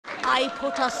I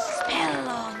put a spell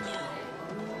on you.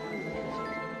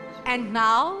 And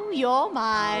now you're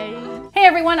mine. Hey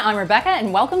everyone, I'm Rebecca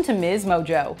and welcome to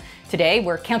MsMojo. Today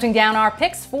we're counting down our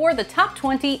picks for the top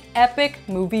 20 epic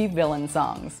movie villain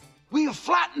songs. We have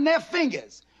flattened their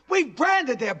fingers. We've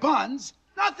branded their buns.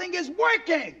 Nothing is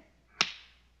working.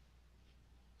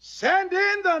 Send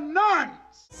in the nuns.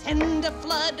 Send a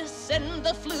flood, send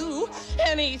the flu,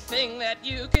 anything that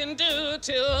you can do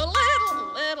to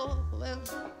little.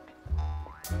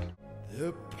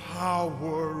 The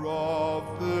power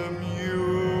of the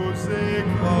music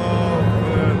of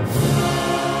the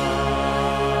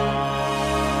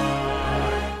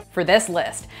night. For this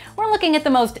list, we're looking at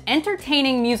the most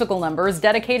entertaining musical numbers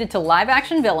dedicated to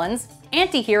live-action villains,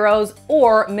 anti-heroes,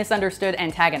 or misunderstood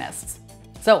antagonists.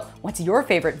 So, what's your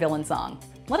favorite villain song?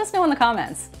 Let us know in the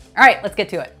comments. All right, let's get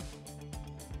to it.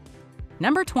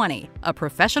 Number 20, A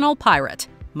Professional Pirate,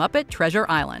 Muppet Treasure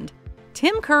Island.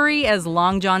 Tim Curry as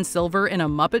Long John Silver in a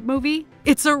Muppet movie?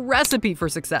 It's a recipe for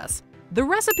success. The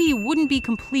recipe wouldn't be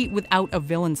complete without a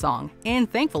villain song, and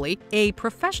thankfully, A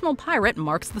Professional Pirate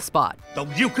marks the spot. Though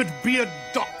you could be a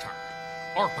doctor,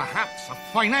 or perhaps a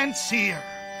financier,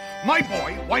 my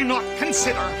boy, why not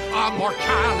consider a more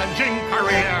challenging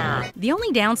career? The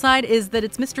only downside is that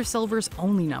it's Mr. Silver's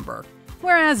only number.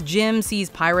 Whereas Jim sees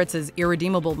pirates as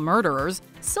irredeemable murderers,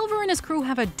 Silver and his crew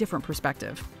have a different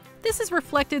perspective. This is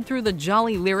reflected through the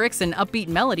jolly lyrics and upbeat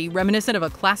melody reminiscent of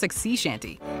a classic sea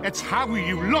shanty. It's how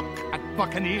you look at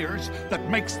buccaneers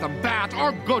that makes them bad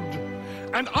or good.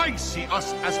 And I see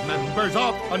us as members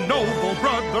of a noble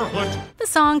brotherhood. The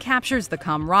song captures the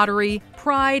camaraderie,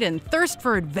 pride, and thirst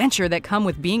for adventure that come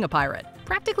with being a pirate,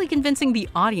 practically convincing the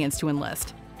audience to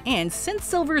enlist. And since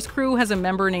Silver's crew has a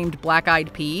member named Black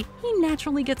Eyed Pea, he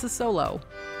naturally gets a solo.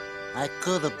 I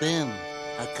could have been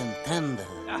a contender.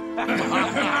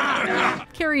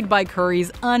 Carried by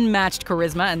Curry's unmatched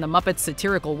charisma and the Muppets'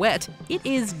 satirical wit, it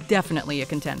is definitely a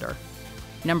contender.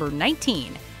 Number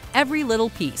 19, Every Little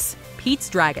Piece, Pete's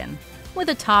Dragon. With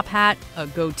a top hat, a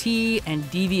goatee, and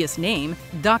devious name,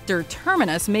 Dr.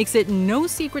 Terminus makes it no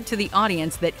secret to the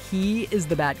audience that he is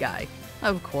the bad guy.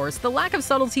 Of course, the lack of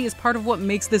subtlety is part of what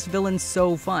makes this villain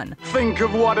so fun. Think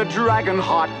of what a dragon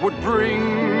heart would bring,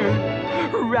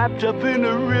 wrapped up in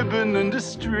a ribbon and a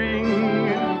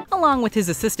string. Along with his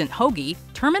assistant Hoagie,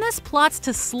 Terminus plots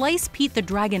to slice Pete the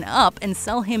Dragon up and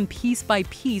sell him piece by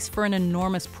piece for an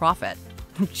enormous profit.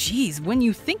 Geez, when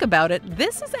you think about it,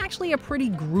 this is actually a pretty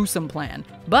gruesome plan.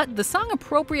 But the song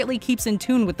appropriately keeps in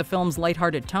tune with the film's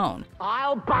lighthearted tone.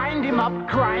 I'll bind him up,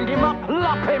 grind him up,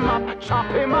 lop him up, chop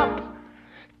him up.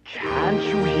 Can't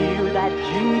you hear that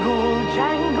jingle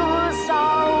jangle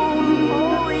sound?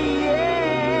 Oh yeah!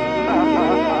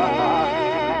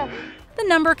 The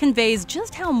number conveys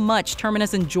just how much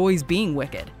Terminus enjoys being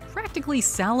wicked, practically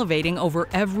salivating over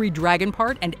every dragon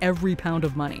part and every pound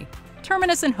of money.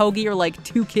 Terminus and Hoagie are like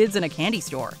two kids in a candy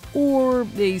store, or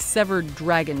a severed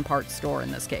dragon part store in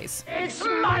this case. It's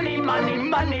money, money,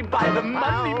 money by the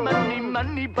money, money,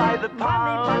 money by the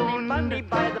pound, money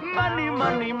by the money,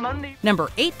 money, money. Number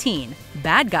 18,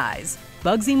 Bad Guys,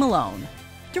 Bugsy Malone.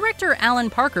 Director Alan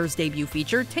Parker's debut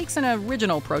feature takes an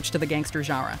original approach to the gangster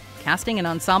genre, casting an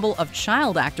ensemble of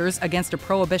child actors against a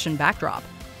prohibition backdrop.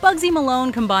 Bugsy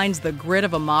Malone combines the grit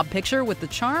of a mob picture with the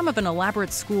charm of an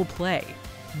elaborate school play.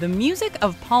 The music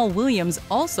of Paul Williams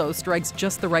also strikes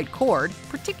just the right chord,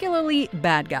 particularly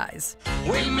Bad Guys.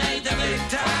 We made the big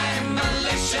time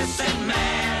malicious and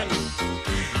mad.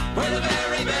 We're the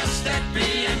very best at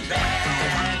being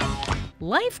bad.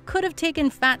 Life could have taken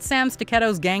Fat Sam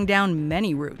Stacchetto's gang down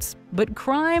many routes, but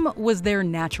crime was their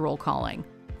natural calling.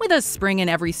 With a spring in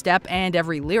every step and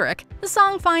every lyric, the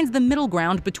song finds the middle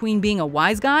ground between being a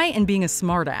wise guy and being a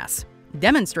smartass,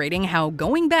 demonstrating how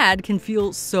going bad can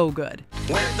feel so good.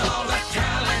 With all the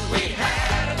talent we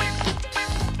had,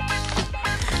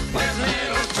 with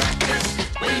little practice,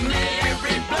 we made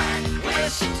every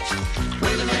blacklist.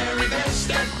 We're the very best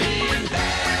at being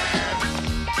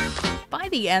bad. By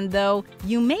the end, though,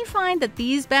 you may find that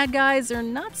these bad guys are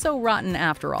not so rotten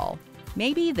after all.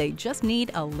 Maybe they just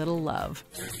need a little love.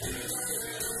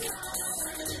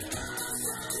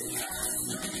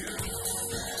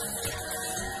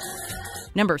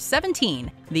 Number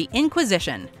 17, The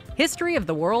Inquisition, History of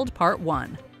the World Part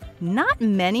 1. Not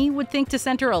many would think to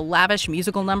center a lavish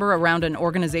musical number around an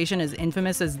organization as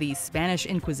infamous as the Spanish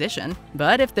Inquisition.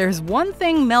 But if there's one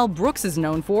thing Mel Brooks is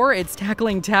known for, it's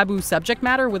tackling taboo subject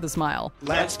matter with a smile.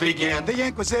 Let's begin the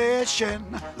Inquisition.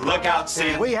 Look out,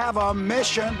 Sam. We have a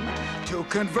mission to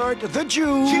convert the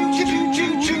Jew.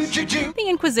 The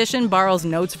Inquisition borrows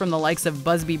notes from the likes of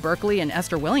Busby Berkeley and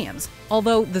Esther Williams,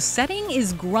 although the setting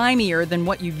is grimier than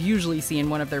what you'd usually see in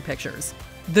one of their pictures.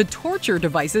 The torture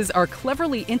devices are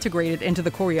cleverly integrated into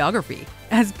the choreography,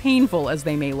 as painful as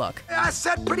they may look. I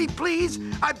said pretty please.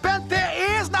 I bent their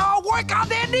ears, now I'll work on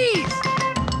their knees.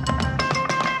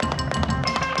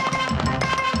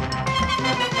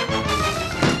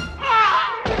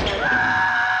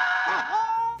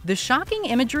 The shocking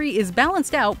imagery is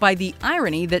balanced out by the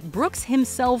irony that Brooks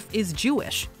himself is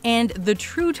Jewish, and the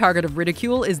true target of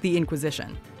ridicule is the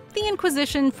Inquisition. The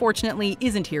Inquisition, fortunately,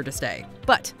 isn't here to stay,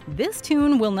 but this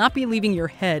tune will not be leaving your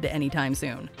head anytime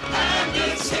soon. And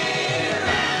it's here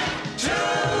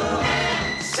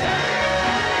to stay.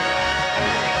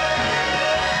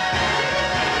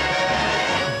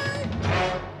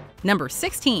 Number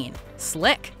 16,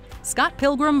 Slick, Scott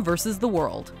Pilgrim vs. the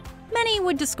World. Many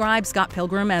would describe Scott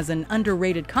Pilgrim as an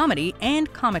underrated comedy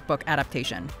and comic book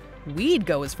adaptation. We'd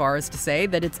go as far as to say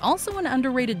that it's also an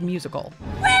underrated musical.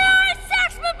 We are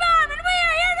Sex Bomb, and we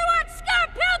are here to watch Scott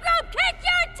Pilgrim kick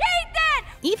your teeth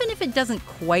in! Even if it doesn't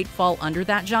quite fall under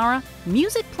that genre,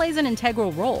 music plays an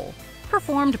integral role.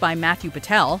 Performed by Matthew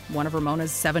Patel, one of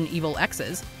Ramona's 7 evil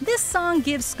exes, this song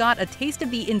gives Scott a taste of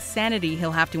the insanity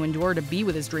he'll have to endure to be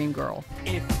with his dream girl.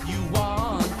 If you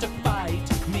want to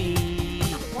fight me,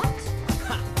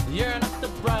 you're not the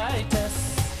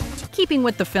brightest. Keeping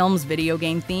with the film's video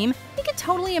game theme, you could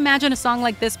totally imagine a song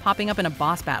like this popping up in a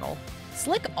boss battle.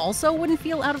 Slick also wouldn't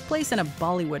feel out of place in a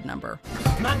Bollywood number.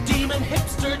 My demon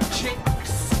hipster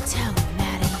chicks. Tell me,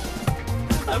 Maddie.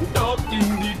 I'm talking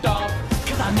the dark,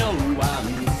 'cause I know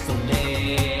I'm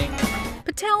slick.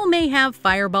 Patel may have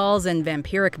fireballs and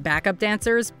vampiric backup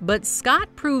dancers, but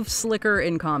Scott proves slicker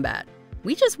in combat.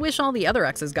 We just wish all the other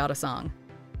exes got a song.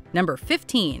 Number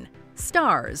 15,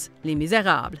 Stars, Les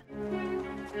Misérables.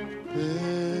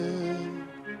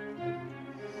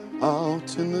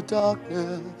 Out in the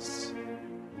darkness.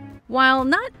 While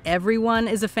not everyone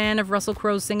is a fan of Russell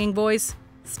Crowe's singing voice,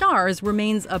 Stars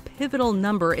remains a pivotal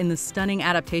number in the stunning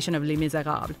adaptation of Les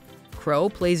Misérables. Crowe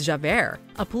plays Javert,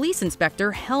 a police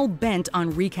inspector hell-bent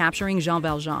on recapturing Jean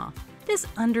Valjean. This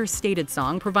understated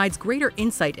song provides greater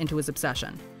insight into his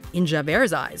obsession. In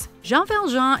Javert's eyes, Jean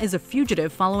Valjean is a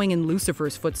fugitive following in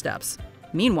Lucifer's footsteps.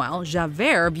 Meanwhile,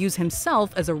 Javert views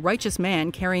himself as a righteous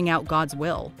man carrying out God's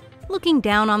will. Looking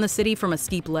down on the city from a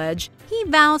steep ledge, he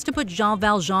vows to put Jean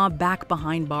Valjean back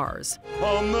behind bars.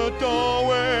 On the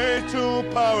doorway to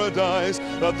paradise,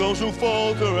 that those who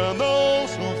falter and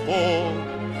those who fall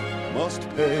must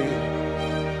pay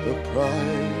the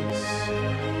price.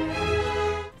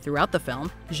 Throughout the film,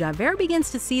 Javert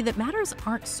begins to see that matters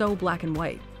aren't so black and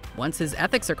white. Once his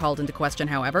ethics are called into question,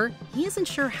 however, he isn't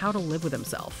sure how to live with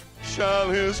himself. Shall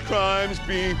his crimes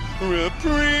be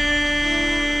reprieved?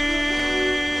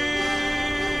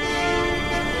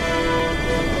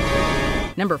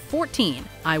 Number 14,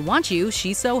 I Want You,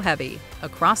 She's So Heavy,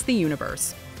 Across the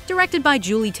Universe. Directed by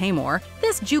Julie Taymor,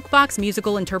 this jukebox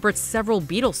musical interprets several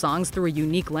Beatles songs through a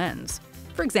unique lens.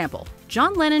 For example,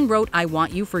 John Lennon wrote I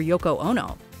Want You for Yoko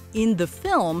Ono. In the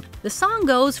film, the song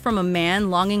goes from a man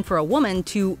longing for a woman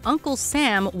to Uncle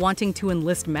Sam wanting to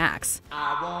enlist Max.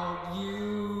 I want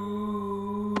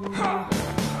you.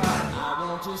 I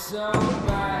want you so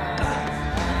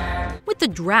bad. With the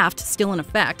draft still in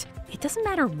effect, it doesn't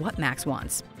matter what Max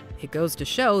wants. It goes to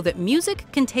show that music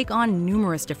can take on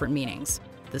numerous different meanings.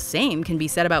 The same can be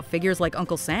said about figures like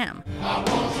Uncle Sam. I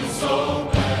want you so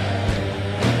bad.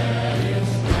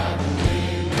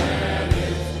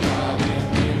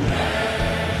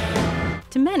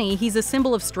 To many, he's a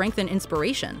symbol of strength and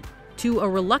inspiration. To a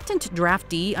reluctant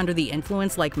draftee under the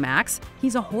influence like Max,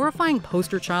 he's a horrifying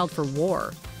poster child for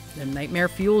war. The nightmare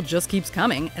fuel just keeps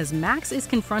coming as Max is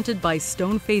confronted by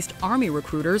stone-faced army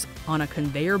recruiters on a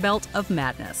conveyor belt of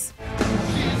madness.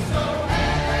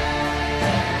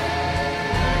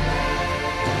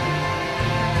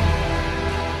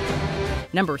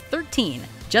 Number 13,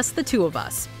 Just the Two of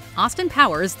Us. Austin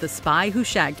Powers, The Spy Who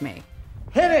Shagged Me.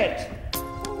 Hit it!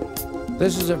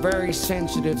 This is a very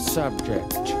sensitive subject.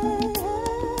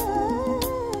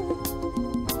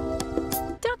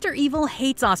 Dr. Evil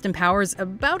hates Austin Powers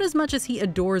about as much as he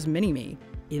adores Mini-Me.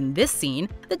 In this scene,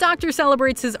 the Doctor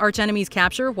celebrates his archenemy's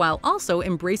capture while also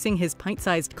embracing his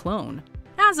pint-sized clone.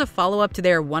 As a follow-up to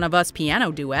their One of Us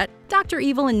piano duet, Dr.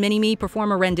 Evil and Mini-Me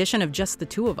perform a rendition of Just the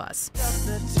Two of Us. Just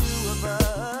the two of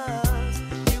us,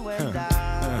 you and I.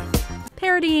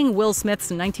 Parodying Will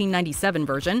Smith's 1997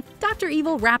 version, Dr.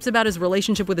 Evil raps about his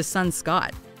relationship with his son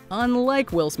Scott.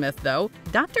 Unlike Will Smith, though,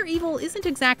 Dr. Evil isn't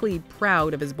exactly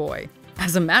proud of his boy.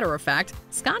 As a matter of fact,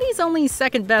 Scotty's only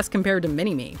second best compared to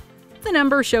Mini-Me. The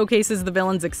number showcases the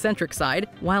villain's eccentric side,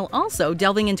 while also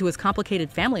delving into his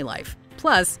complicated family life.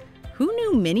 Plus, who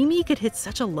knew Mini-Me could hit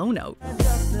such a low note?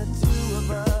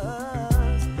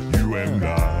 You and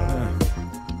I.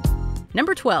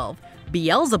 Number 12,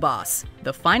 Beelzebos,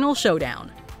 The Final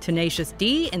Showdown. Tenacious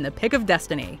D in the Pick of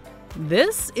Destiny.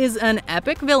 This is an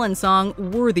epic villain song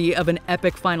worthy of an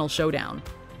epic final showdown.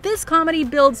 This comedy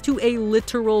builds to a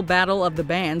literal battle of the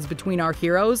bands between our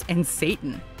heroes and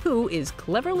Satan, who is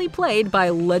cleverly played by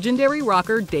legendary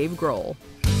rocker Dave Grohl.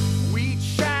 We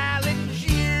challenge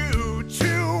you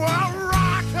to a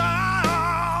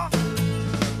rocker.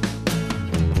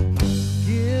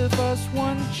 Give us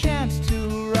one chance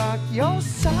to rock your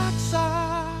socks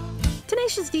off.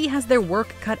 Tenacious D has their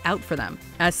work cut out for them,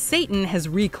 as Satan has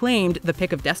reclaimed the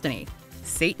Pick of Destiny.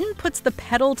 Satan puts the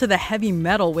pedal to the heavy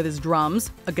metal with his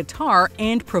drums, a guitar,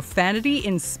 and profanity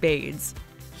in spades.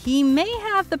 He may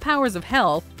have the powers of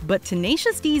hell, but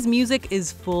Tenacious D's music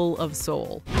is full of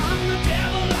soul. I'm the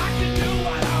devil, I can do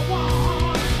what I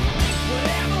want.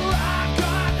 Whatever I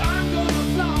got, I'm gonna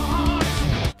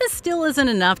flaunt. This still isn't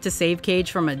enough to save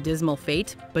Cage from a dismal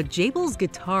fate, but Jabel's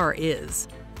guitar is.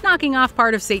 Knocking off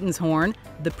part of Satan's horn,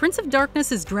 the Prince of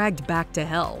Darkness is dragged back to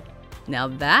hell. Now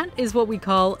that is what we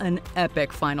call an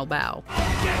epic final bow.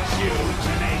 Get you,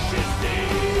 Tenacious D.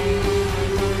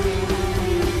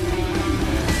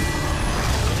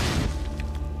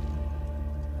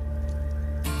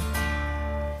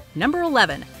 Number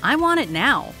 11, I Want It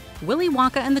Now, Willy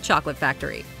Wonka and the Chocolate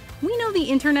Factory. We know the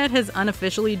internet has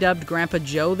unofficially dubbed Grandpa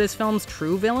Joe this film's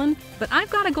true villain, but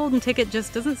I've Got a Golden Ticket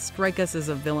just doesn't strike us as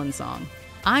a villain song.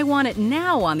 I Want It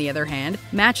Now, on the other hand,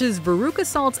 matches Veruca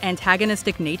Salt's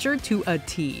antagonistic nature to a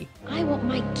T. I want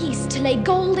my geese to lay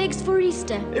gold eggs for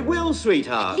Easter. It will,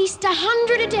 sweetheart. At least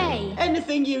 100 a day.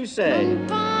 Anything you say. And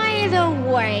by the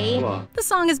way... What? The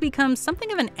song has become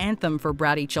something of an anthem for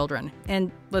bratty children,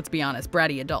 and let's be honest,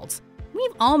 bratty adults.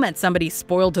 We've all met somebody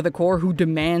spoiled to the core who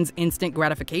demands instant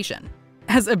gratification.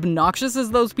 As obnoxious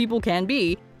as those people can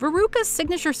be, Veruca's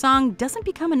signature song doesn't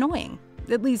become annoying.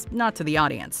 At least not to the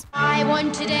audience. I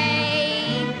want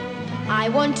today. I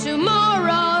want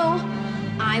tomorrow.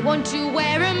 I want to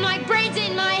wear 'em like braids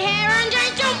in my hair, and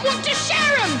I don't want to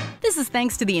share 'em. This is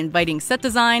thanks to the inviting set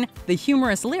design, the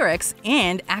humorous lyrics,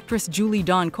 and actress Julie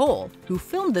Dawn Cole, who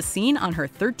filmed the scene on her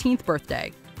 13th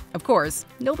birthday. Of course,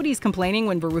 nobody's complaining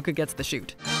when Veruca gets the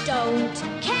shoot. Don't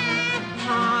care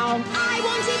how I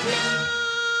want it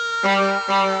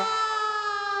now.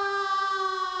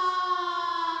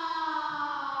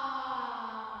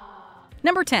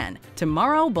 Number 10,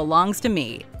 Tomorrow Belongs to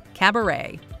Me,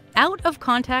 Cabaret. Out of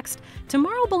context,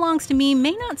 Tomorrow Belongs to Me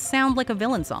may not sound like a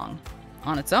villain song.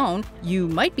 On its own, you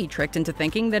might be tricked into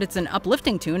thinking that it's an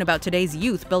uplifting tune about today's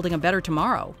youth building a better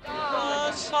tomorrow.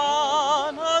 The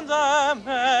sun on the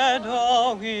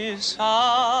meadow is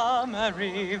summer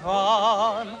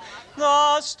even.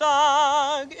 The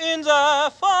stag in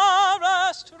the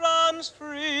forest runs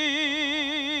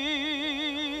free.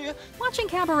 Watching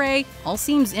Cabaret all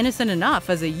seems innocent enough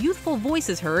as a youthful voice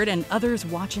is heard and others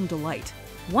watch in delight.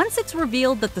 Once it's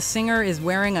revealed that the singer is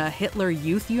wearing a Hitler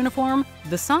Youth uniform,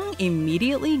 the song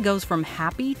immediately goes from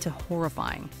happy to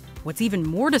horrifying. What's even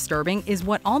more disturbing is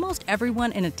what almost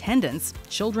everyone in attendance,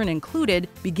 children included,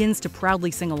 begins to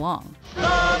proudly sing along. The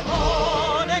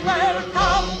morning will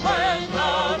come when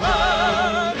the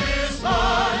world is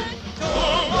mine.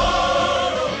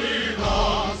 Tomorrow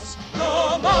belongs,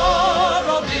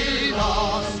 tomorrow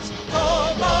belongs,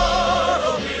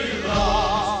 tomorrow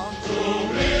belongs to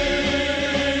me.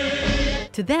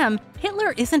 To them,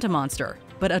 Hitler isn't a monster,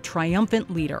 but a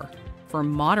triumphant leader. For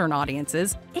modern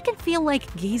audiences, it can feel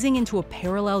like gazing into a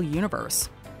parallel universe.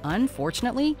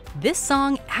 Unfortunately, this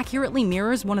song accurately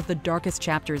mirrors one of the darkest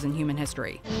chapters in human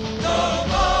history.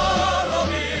 Tomorrow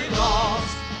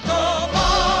belongs,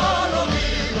 tomorrow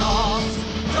belongs,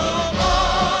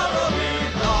 tomorrow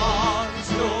belongs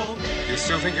to me. You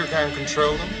still think you can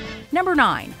control them? Number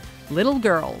 9, Little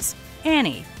Girls,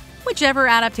 Annie. Whichever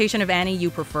adaptation of Annie you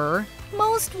prefer,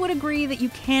 most would agree that you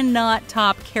cannot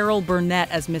top Carol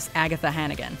Burnett as Miss Agatha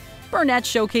Hannigan. Burnett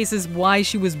showcases why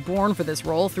she was born for this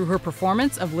role through her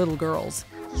performance of Little Girls.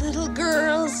 Little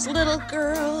girls,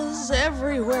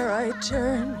 everywhere I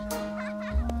turn,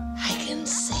 I can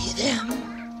see them.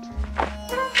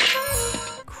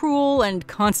 Cruel and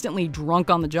constantly drunk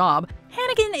on the job,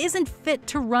 Hannigan isn't fit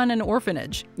to run an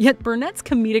orphanage. Yet Burnett's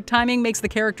comedic timing makes the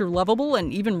character lovable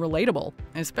and even relatable,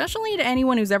 especially to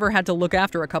anyone who's ever had to look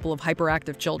after a couple of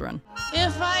hyperactive children.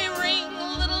 If I ring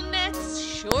little nets,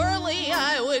 surely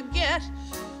I would get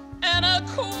an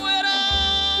acquittal.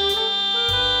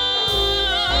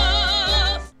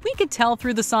 could tell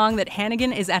through the song that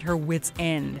Hannigan is at her wit's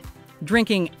end.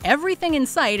 Drinking everything in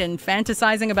sight and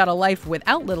fantasizing about a life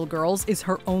without little girls is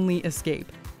her only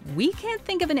escape. We can't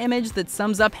think of an image that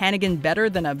sums up Hannigan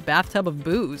better than a bathtub of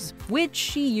booze, which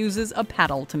she uses a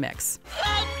paddle to mix.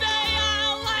 Someday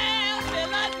I'll live in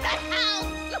a nut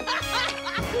house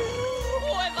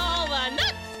with all the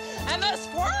nuts and the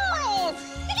squirrels.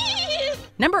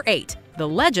 Number 8. The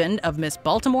Legend of Miss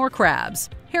Baltimore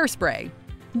Crabs. Hairspray.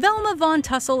 Velma Von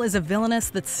Tussle is a villainess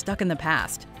that's stuck in the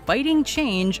past, fighting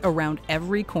change around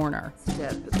every corner.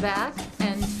 Step back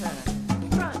and turn.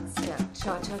 Front step,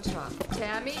 cha-cha-cha.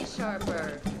 Tammy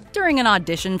Sharper. During an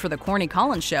audition for the Corny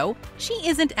Collins show, she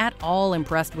isn't at all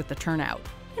impressed with the turnout.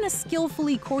 In a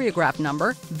skillfully choreographed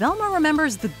number, Velma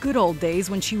remembers the good old days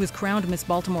when she was crowned Miss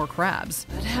Baltimore Crabs.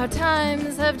 But how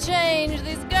times have changed.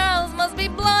 These girls must be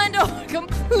blind or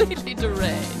completely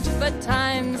deranged. But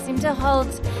time seemed to halt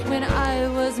when I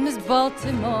was Miss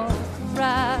Baltimore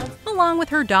Crabs. Along with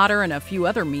her daughter and a few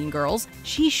other mean girls,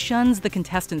 she shuns the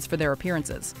contestants for their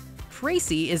appearances.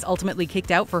 Tracy is ultimately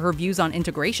kicked out for her views on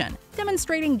integration,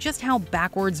 demonstrating just how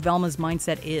backwards Velma's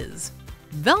mindset is.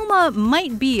 Velma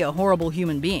might be a horrible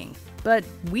human being, but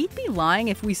we'd be lying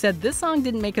if we said this song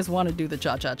didn't make us want to do the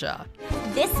cha-cha-cha.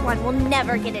 This one will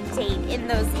never get a date in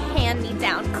those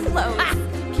hand-me-down clothes. Ha!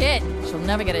 Kid, she'll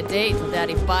never get a date till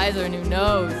Daddy buys her a new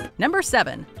nose. Number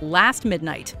 7. Last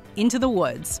Midnight. Into the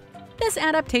Woods. This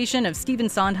adaptation of Stephen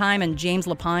Sondheim and James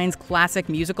Lapine's classic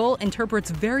musical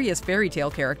interprets various fairy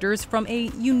tale characters from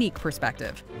a unique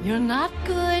perspective. You're not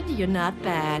good, you're not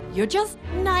bad, you're just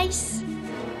nice.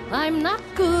 I'm not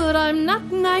good, I'm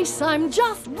not nice, I'm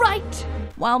just right.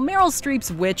 While Meryl Streep's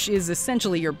witch is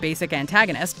essentially your basic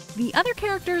antagonist, the other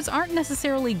characters aren't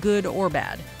necessarily good or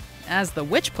bad. As the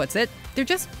witch puts it, they're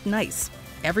just nice.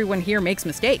 Everyone here makes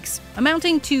mistakes,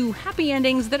 amounting to happy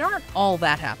endings that aren't all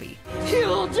that happy.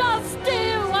 You'll just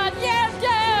do what you do,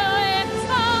 it's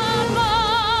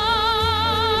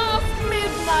almost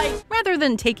midnight. Rather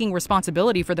than taking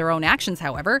responsibility for their own actions,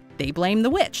 however, they blame the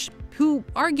witch, who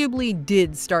arguably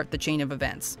did start the chain of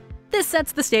events. This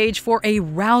sets the stage for a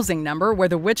rousing number where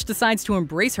the witch decides to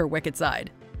embrace her wicked side.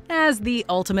 As the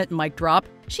ultimate mic drop,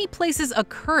 she places a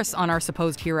curse on our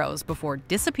supposed heroes before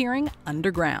disappearing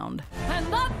underground. And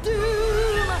the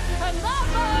doom and the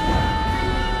boom.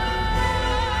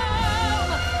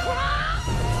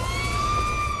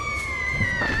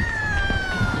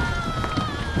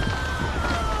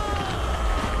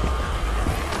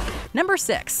 Number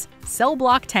 6. Cell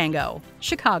Block Tango.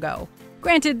 Chicago.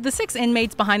 Granted, the 6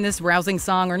 inmates behind this rousing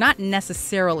song are not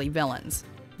necessarily villains.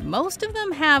 Most of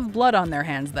them have blood on their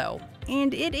hands, though,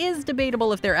 and it is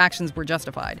debatable if their actions were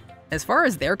justified. As far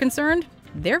as they're concerned,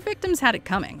 their victims had it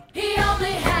coming. He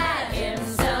only had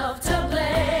himself to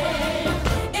blame.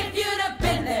 If you'd have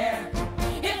been there,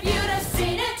 if you'd have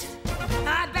seen it,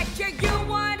 I bet you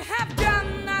would have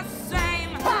done the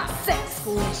same.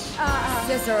 Squish.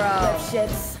 Cicero.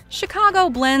 Shits. Chicago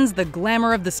blends the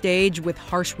glamour of the stage with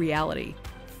harsh reality.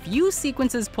 Few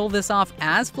sequences pull this off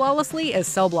as flawlessly as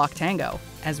Cell Block Tango,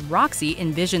 as Roxy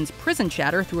envisions prison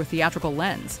chatter through a theatrical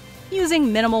lens.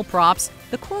 Using minimal props,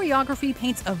 the choreography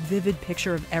paints a vivid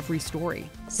picture of every story.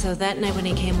 So that night when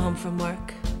he came home from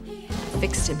work, I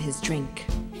fixed him his drink,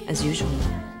 as usual.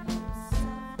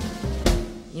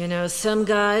 You know, some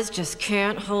guys just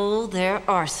can't hold their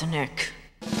arsenic.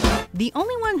 The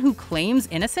only one who claims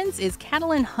innocence is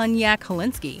Catalin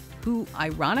Hunyak-Holinsky, who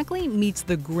ironically meets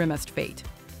the grimmest fate.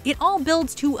 It all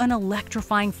builds to an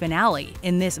electrifying finale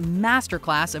in this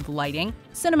masterclass of lighting,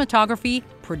 cinematography,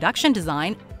 production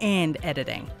design, and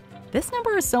editing. This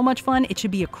number is so much fun, it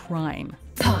should be a crime.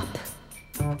 Top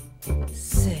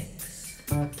 6.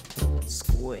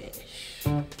 Squish.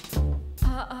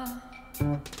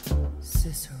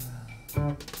 Cicero.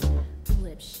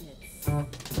 Lip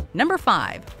shits. Number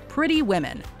 5. Pretty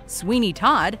Women. Sweeney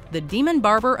Todd, the demon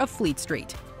barber of Fleet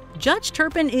Street. Judge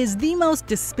Turpin is the most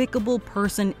despicable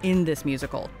person in this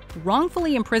musical,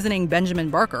 wrongfully imprisoning Benjamin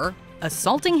Barker,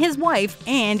 assaulting his wife,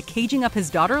 and caging up his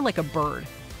daughter like a bird.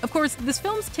 Of course, this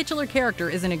film's titular character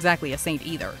isn't exactly a saint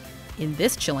either. In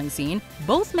this chilling scene,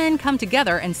 both men come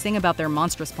together and sing about their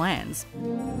monstrous plans.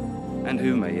 And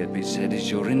who, may it be said,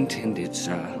 is your intended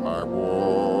son? I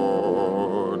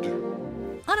would.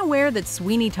 Unaware that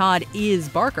Sweeney Todd is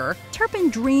Barker, Turpin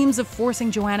dreams of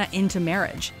forcing Joanna into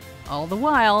marriage. All the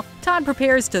while, Todd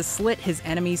prepares to slit his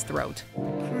enemy's throat.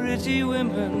 Pretty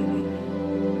women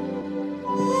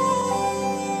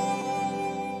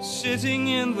sitting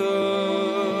in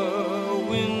the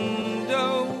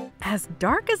window. As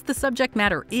dark as the subject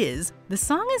matter is, the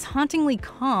song is hauntingly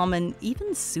calm and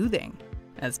even soothing.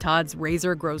 As Todd's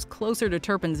razor grows closer to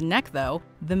Turpin's neck, though,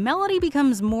 the melody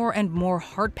becomes more and more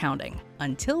heart-pounding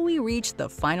until we reach the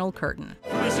final curtain.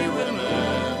 Prissy Williams.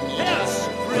 Yes,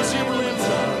 Prissy Williams.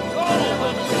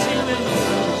 Oh, Prissy Williams.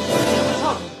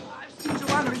 I've seen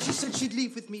Joanna and she said she'd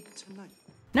leave with me tonight.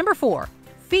 Number 4.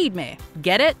 Feed Me.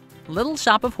 Get it? Little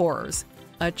Shop of Horrors.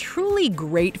 A truly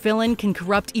great villain can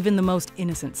corrupt even the most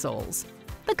innocent souls.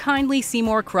 The kindly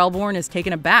Seymour Krelborn is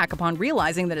taken aback upon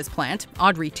realizing that his plant,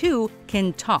 Audrey 2,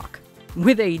 can talk.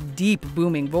 With a deep,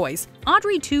 booming voice,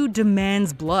 Audrey 2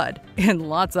 demands blood, and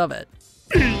lots of it.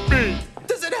 Feed me.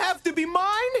 Does it have to be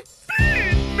mine?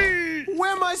 Feed me.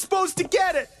 Where am I supposed to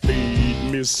get it?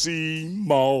 Feed me,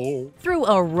 Seymour. Through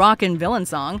a rockin' villain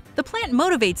song, the plant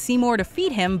motivates Seymour to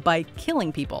feed him by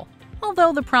killing people.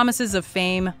 Although the promises of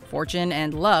fame, fortune,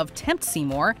 and love tempt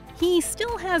Seymour, he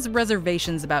still has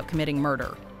reservations about committing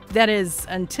murder. That is,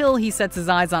 until he sets his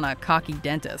eyes on a cocky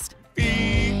dentist.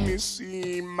 Feed me,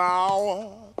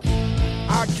 Seymour.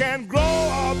 I can grow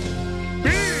up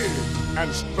big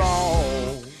and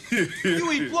strong.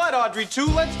 You eat blood, Audrey 2,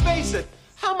 let's face it.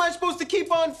 How am I supposed to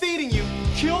keep on feeding you?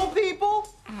 Kill people?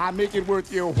 I make it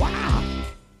worth your while.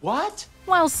 What?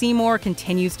 While Seymour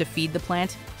continues to feed the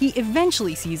plant, he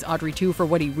eventually sees Audrey 2 for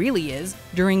what he really is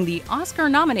during the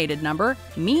Oscar-nominated number,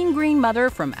 Mean Green Mother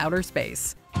from Outer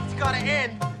Space. It's gotta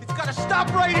end. It's gotta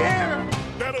stop right here.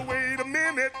 Better wait a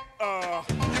minute.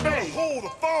 You better hold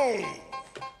the phone.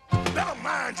 Better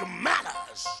mind your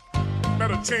manners.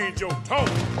 Better change your tone.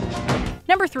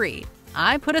 Number 3.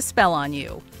 I Put a Spell on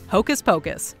You. Hocus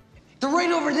Pocus. They're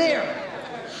right over there.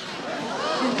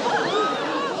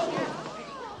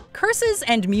 Curses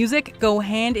and music go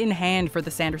hand in hand for the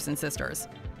Sanderson sisters.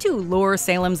 To lure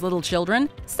Salem's little children,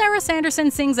 Sarah Sanderson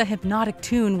sings a hypnotic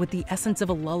tune with the essence of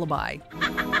a lullaby.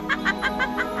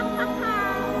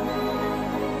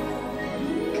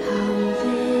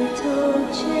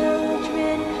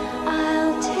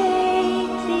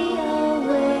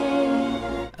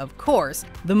 Of course,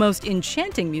 the most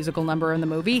enchanting musical number in the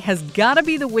movie has gotta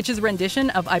be the witch's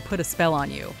rendition of I Put a Spell on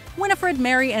You. Winifred,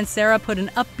 Mary, and Sarah put an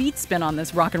upbeat spin on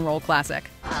this rock and roll classic.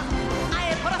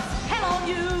 I put a spell on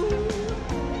you,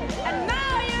 and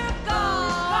now you're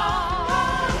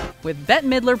gone. With Bette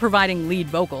Midler providing lead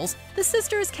vocals, the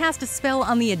sisters cast a spell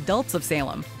on the adults of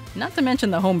Salem, not to mention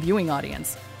the home viewing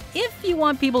audience. If you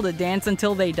want people to dance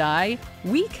until they die,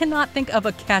 we cannot think of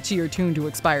a catchier tune to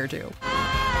aspire to.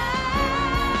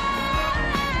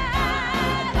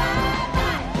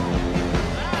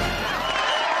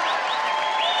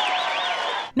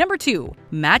 Number 2.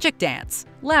 Magic Dance.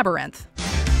 Labyrinth.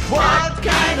 What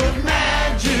kind of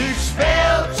magic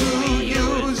spell to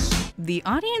use? The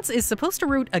audience is supposed to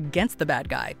root against the bad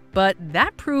guy, but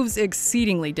that proves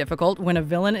exceedingly difficult when a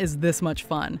villain is this much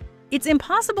fun. It's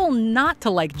impossible not to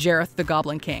like Jareth the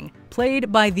Goblin King, played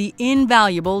by the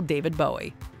invaluable David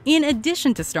Bowie. In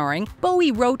addition to starring,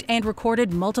 Bowie wrote and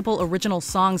recorded multiple original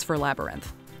songs for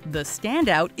Labyrinth. The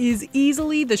standout is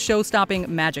easily the show-stopping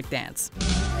Magic Dance.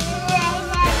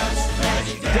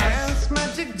 Dance,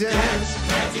 magic dance,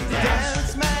 magic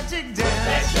dance, magic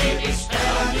dance.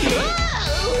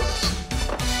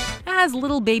 As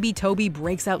little baby Toby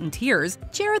breaks out in tears,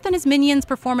 Jareth and his minions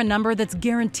perform a number that's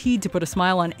guaranteed to put a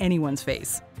smile on anyone's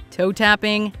face.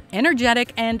 Toe-tapping,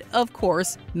 energetic, and, of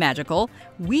course, magical,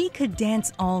 we could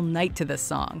dance all night to this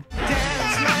song.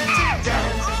 Dance, magic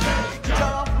dance,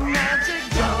 jump, magic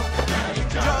jump,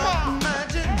 jump,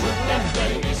 magic jump.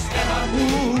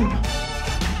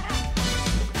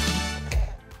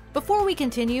 Before we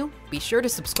continue, be sure to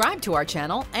subscribe to our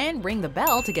channel and ring the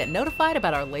bell to get notified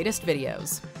about our latest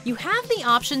videos. You have the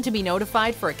option to be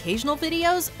notified for occasional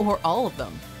videos or all of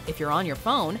them. If you're on your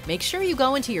phone, make sure you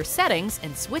go into your settings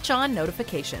and switch on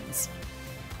notifications.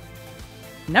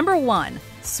 Number 1.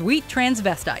 Sweet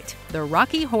Transvestite, the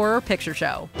Rocky Horror Picture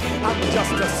Show. I'm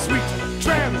just a sweet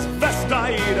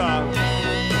transvestite.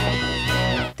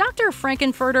 Dr.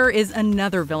 Frankenfurter is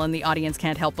another villain the audience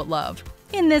can't help but love.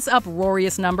 In this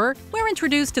uproarious number, we're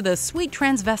introduced to the sweet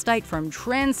transvestite from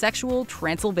transsexual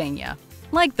Transylvania.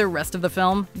 Like the rest of the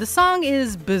film, the song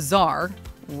is bizarre,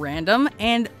 random,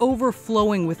 and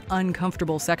overflowing with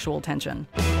uncomfortable sexual tension.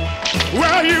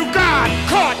 Well, you got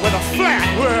caught with a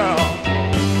flat world.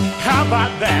 How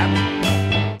about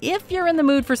that? If you're in the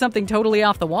mood for something totally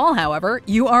off the wall, however,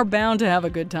 you are bound to have a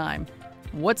good time.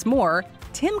 What's more,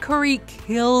 Tim Curry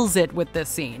kills it with this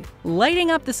scene,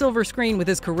 lighting up the silver screen with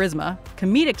his charisma,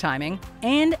 comedic timing,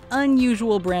 and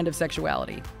unusual brand of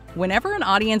sexuality. Whenever an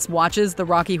audience watches the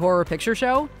Rocky Horror Picture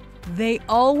Show, they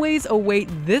always await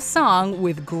this song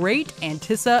with great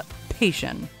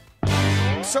anticipation.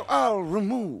 So I'll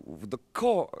remove the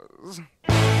cause.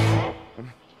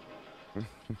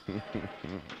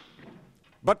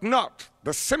 But not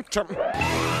the symptom.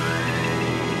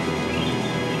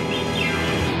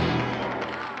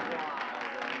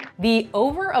 The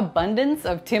overabundance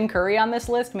of Tim Curry on this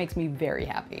list makes me very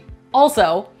happy.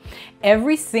 Also,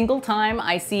 every single time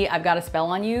I see I've Got a Spell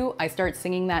on You, I start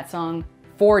singing that song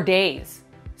for days.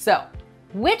 So,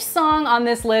 which song on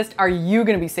this list are you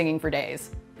gonna be singing for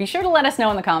days? Be sure to let us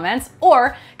know in the comments,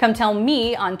 or come tell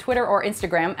me on Twitter or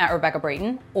Instagram at Rebecca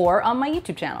Brayton, or on my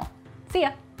YouTube channel. See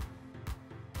ya!